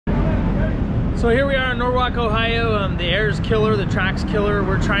So here we are in Norwalk, Ohio. The air's killer, the track's killer.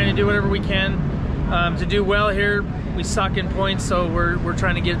 We're trying to do whatever we can to do well here. We suck in points, so we're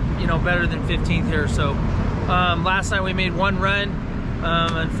trying to get better than 15th here. So last night we made one run.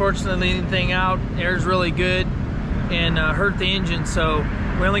 Unfortunately, anything out. Air's really good and hurt the engine. So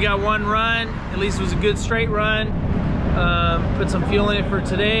we only got one run. At least it was a good straight run. Put some fuel in it for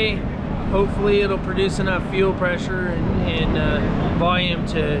today. Hopefully it'll produce enough fuel pressure and volume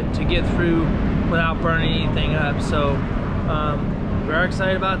to get through without burning anything up. So we're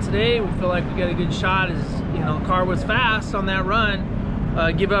excited about today. We feel like we got a good shot. As the car was fast on that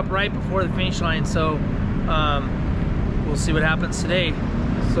run, give up right before the finish line. So we'll see what happens today.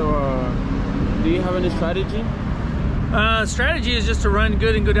 So do you have any strategy? Strategy is just to run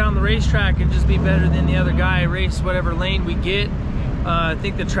good and go down the racetrack and just be better than the other guy, race whatever lane we get. I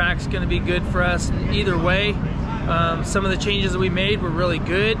think the track's going to be good for us either way. Some of the changes that we made were really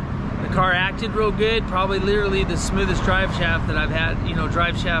good. The car acted real good, probably literally the smoothest drive shaft that I've had,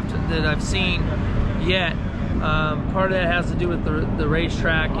 drive shaft that I've seen yet. Part of that has to do with the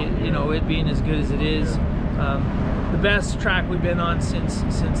racetrack, it being as good as it is. The best track we've been on since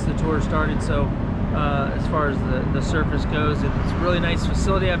the tour started. So as far as the surface goes, it's a really nice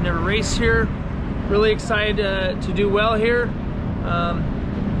facility. I've never raced here. Really excited to do well here.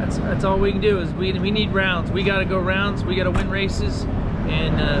 That's all we can do is we need rounds. We got to go rounds. We got to win races,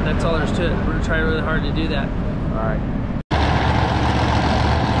 and that's all there's to it. We're gonna try really hard to do that. All right.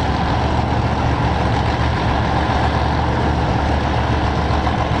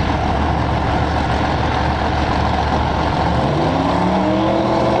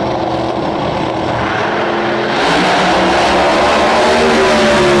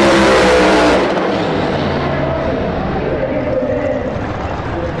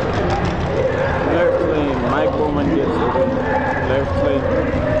 Bowman gets open, left lane.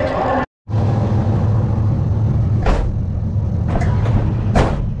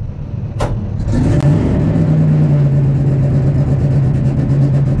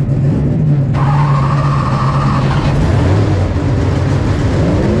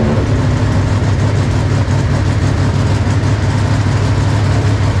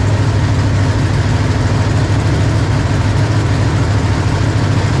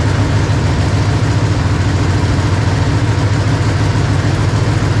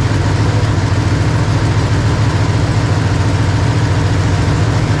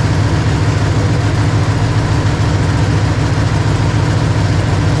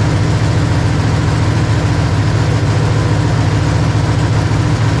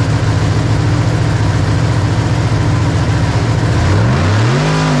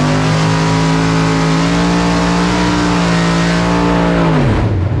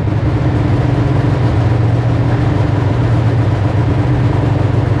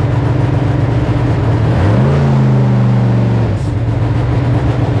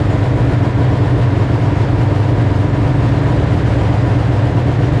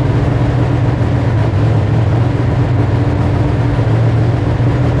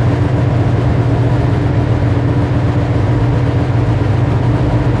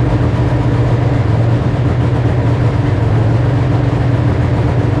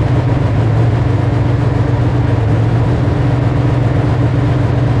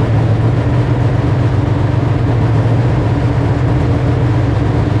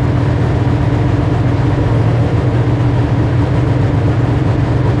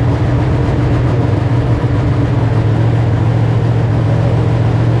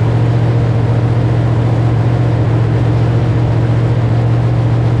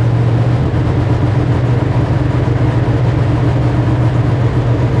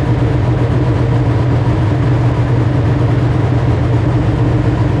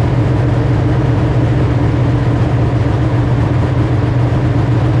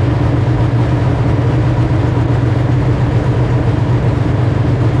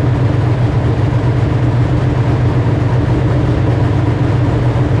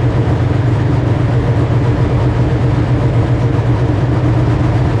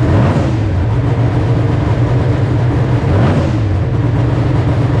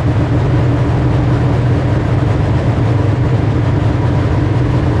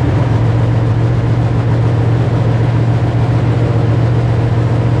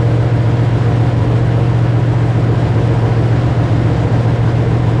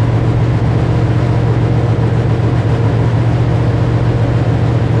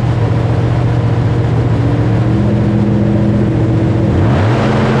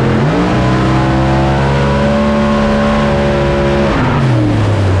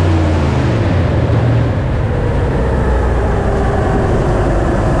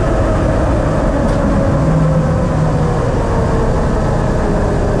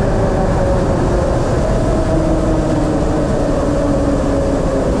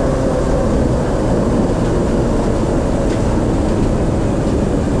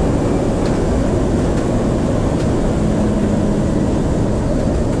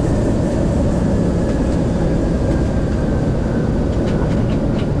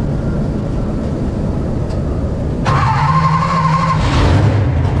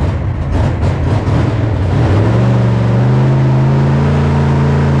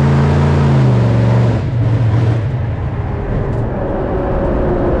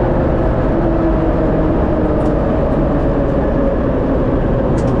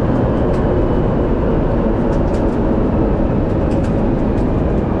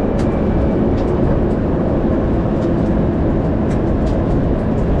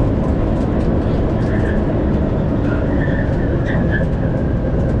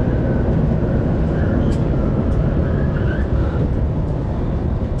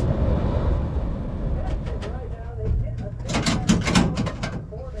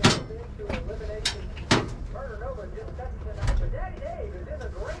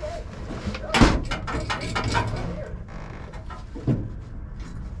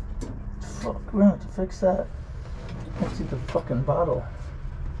 fix that. Let's see the fucking bottle.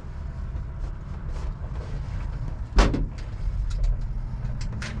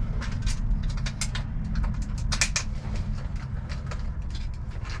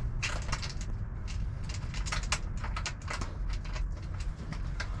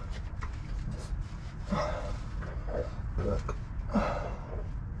 Look.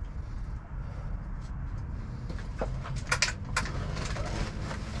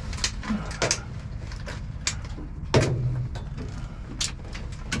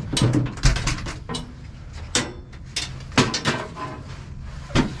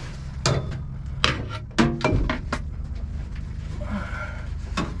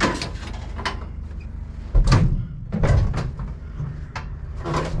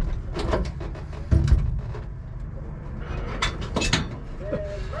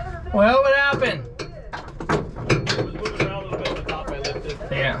 Well, what happened? I was moving around a little bit at the top. I lifted.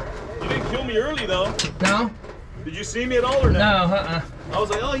 Yeah. You didn't kill me early though. No? Did you see me at all or no? No, I was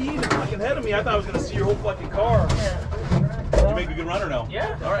like, oh, you ain't fucking ahead of me. I thought I was gonna see your whole fucking car. Did you make a good run or no?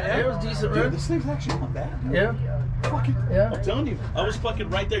 Yeah. All right. It was decent Dude, run. this thing's actually not bad. Dude. Yeah. Fucking. Yeah. I'm telling you, I was fucking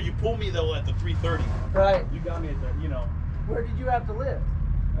right there. You pulled me though at the 330. Right. You got me at the, you know. Where did you have to lift?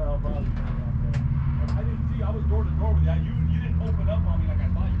 Oh, bro. I didn't see. I was door to door with you. You didn't open up on me like I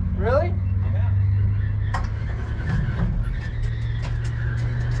thought you would. Really? Yeah.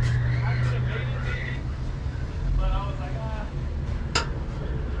 I could have made it maybe, but I was like, ah.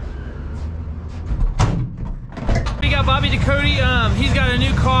 We got Bobby Ducote. He's got a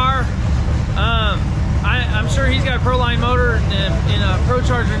new car. I'm sure he's got a Proline motor and a Pro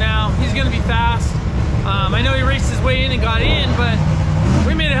Charger now. He's going to be fast. I know he raced his way in and got in, but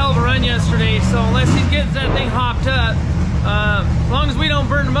we made a hell of a run yesterday. So unless he gets that thing hopped up, as long as we don't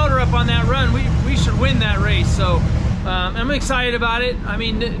burn the motor up on that run, we should win that race. So I'm excited about it. I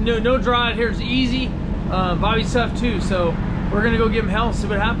mean, no draw out here is easy. Bobby's tough too, so we're gonna go give him hell and see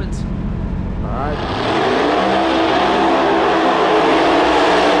what happens. All right.